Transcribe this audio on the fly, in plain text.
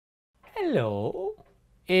Hello.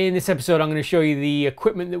 In this episode I'm going to show you the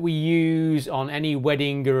equipment that we use on any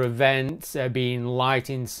wedding or event, being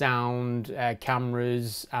lighting, sound,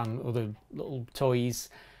 cameras and other little toys.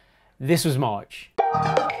 This was March.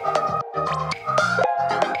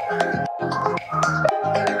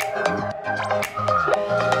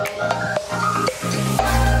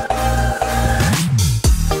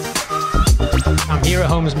 I'm here at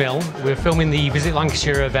Holmes Mill. We're filming the Visit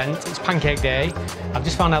Lancashire event. It's Pancake Day. I've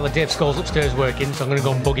just found out that Dave Scholl's upstairs working, so I'm going to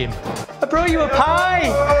go and bug him. I brought you a pie!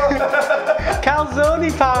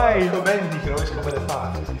 Calzone pie! You can always come with a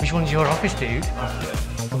pie. Which one's your office, dude?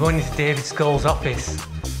 We're going into David Scholl's office.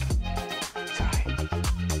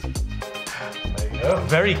 There you go.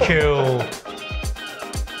 Very cool.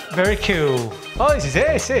 Very cool. Oh, this is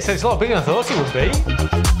it. So it's a lot bigger than I thought it would be.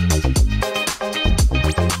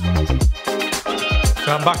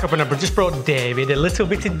 So I'm back up and I've just brought David a little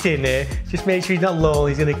bit of dinner. Just make sure he's not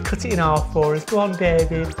lonely. He's going to cut it in half for us. Go on,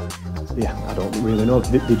 David. Yeah, I don't really know.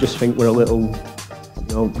 They just think we're a little, you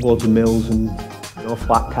know, loads of mills and, you know,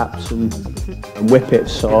 flat caps and whippets,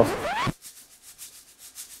 so.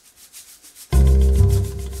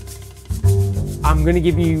 I'm going to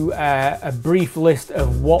give you a brief list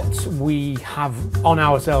of what we have on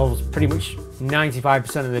ourselves pretty much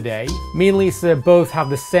 95% of the day. Me and Lisa both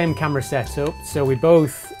have the same camera setup, so we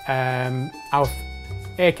both, our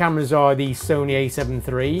air cameras are the Sony a7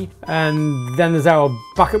 III, and then there's our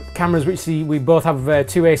backup cameras, which we both have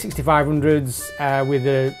two A6500s with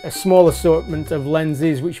a small assortment of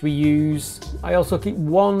lenses which we use. I also keep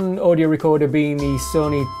one audio recorder being the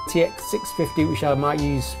Sony TX650, which I might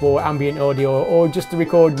use for ambient audio or just to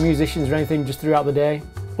record musicians or anything just throughout the day.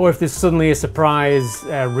 Or if there's suddenly a surprise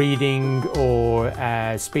reading or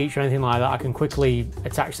speech or anything like that, I can quickly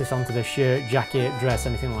attach this onto the shirt, jacket, dress,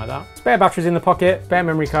 anything like that. Spare batteries in the pocket, spare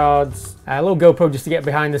memory cards, a little GoPro just to get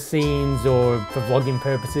behind the scenes or for vlogging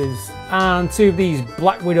purposes, and two of these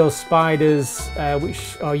Black Widow spiders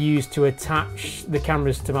which are used to attach the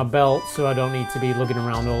cameras to my belt so I don't need to be lugging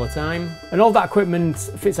around all the time. And all that equipment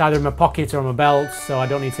fits either in my pocket or on my belt, so I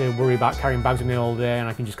don't need to worry about carrying bags with me all day and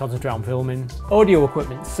I can just concentrate on filming. Audio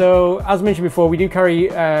equipment. So as mentioned before, we do carry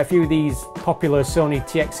a few of these popular Sony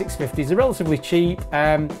TX650s. They're relatively cheap.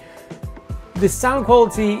 The sound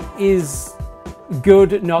quality is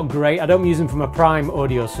good, not great. I don't use them from a prime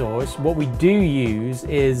audio source. What we do use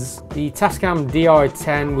is the Tascam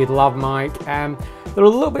DR10 with lav mic. They're a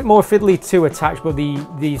little bit more fiddly to attach, but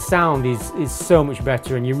the sound is so much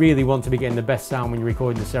better, and you really want to be getting the best sound when you're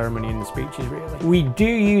recording the ceremony and the speeches, really. We do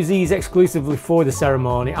use these exclusively for the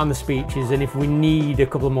ceremony and the speeches, and if we need a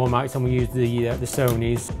couple more mics, then we use the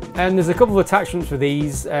Sonys. And there's a couple of attachments for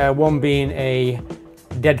these, one being a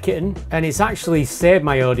dead kitten, and it's actually saved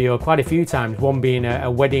my audio quite a few times, one being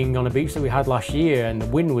a wedding on a beach that we had last year, and the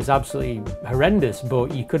wind was absolutely horrendous,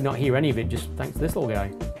 but you could not hear any of it just thanks to this little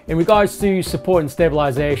guy. In regards to support and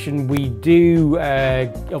stabilization, we do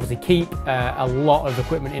obviously keep a lot of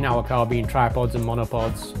equipment in our car, being tripods and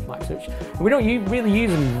monopods like such, and we don't really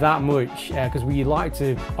use them that much because we like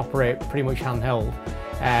to operate pretty much handheld.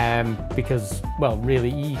 Because, well, really,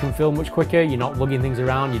 you can film much quicker, you're not lugging things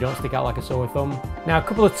around, you don't stick out like a sore thumb. Now, a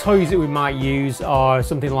couple of toys that we might use are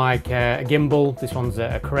something like a gimbal. This one's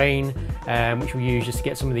a crane, which we use just to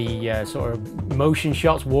get some of the sort of motion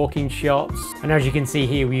shots, walking shots. And as you can see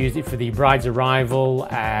here, we used it for the bride's arrival,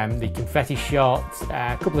 the confetti shot,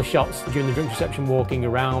 a couple of shots during the drink reception walking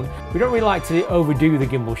around. We don't really like to overdo the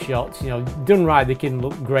gimbal shots. You know, done right, they can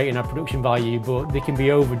look great in our production value, but they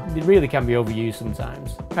really can be overused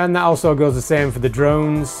sometimes. And that also goes the same for the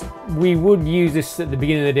drones. We would use this at the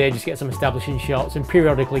beginning of the day just to get some establishing shots and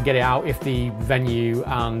periodically get it out if the venue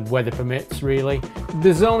and weather permits, really.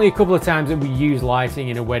 There's only a couple of times that we use lighting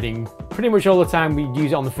in a wedding. Pretty much all the time we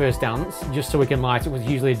use it on the first dance just so we can light it. It's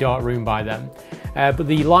usually a dark room by then. But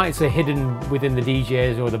the lights are hidden within the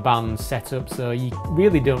DJs or the band's setup, so you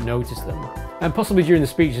really don't notice them. And possibly during the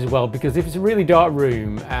speech as well, because if it's a really dark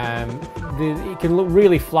room, it can look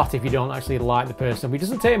really flat if you don't actually light the person. It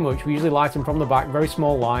doesn't take much. We usually light them from the back, very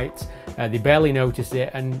small light. They barely notice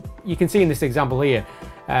it, and you can see in this example here,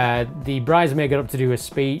 the bridesmaid got up to do a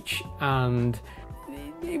speech, and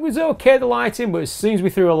it was okay, the lighting, but as soon as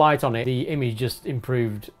we threw a light on it, the image just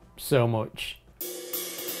improved so much.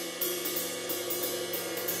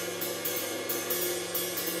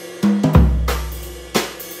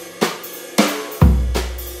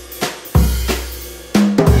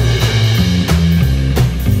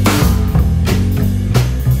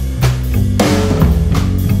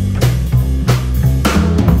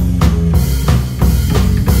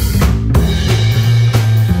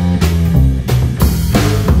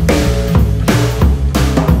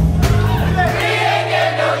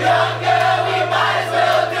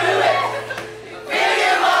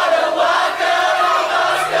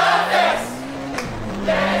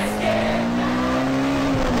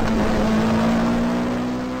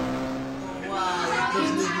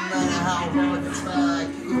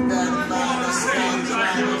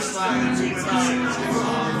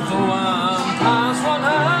 I'm past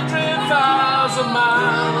 100,000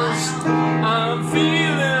 miles, I'm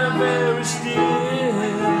feeling very still.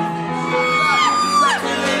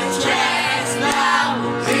 Chest now,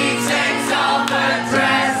 he takes off the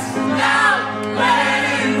dress now,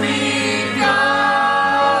 letting me go.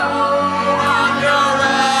 I'm your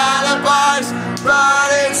alibis, but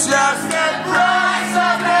it's just the price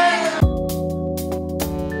of it.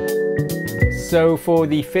 So for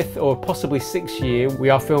the 5th or possibly 6th year, we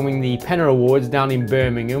are filming the Penner Awards down in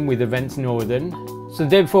Birmingham with Events Northern. So the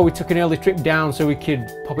day before we took an early trip down so we could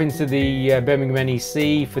pop into the Birmingham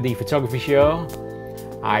NEC for the photography show.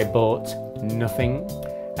 I bought nothing.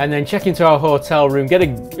 And then check into our hotel room, get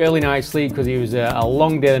an early night's sleep because it was a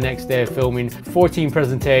long day the next day filming 14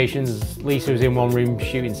 presentations. Lisa was in one room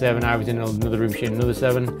shooting 7, I was in another room shooting another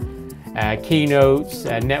 7. Keynotes,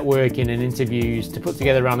 networking and interviews to put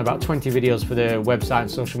together around about 20 videos for the website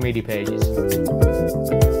and social media pages.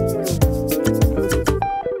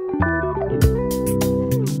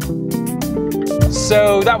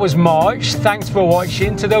 So that was March. Thanks for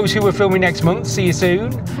watching. To those who are filming next month, see you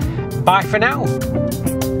soon. Bye for now.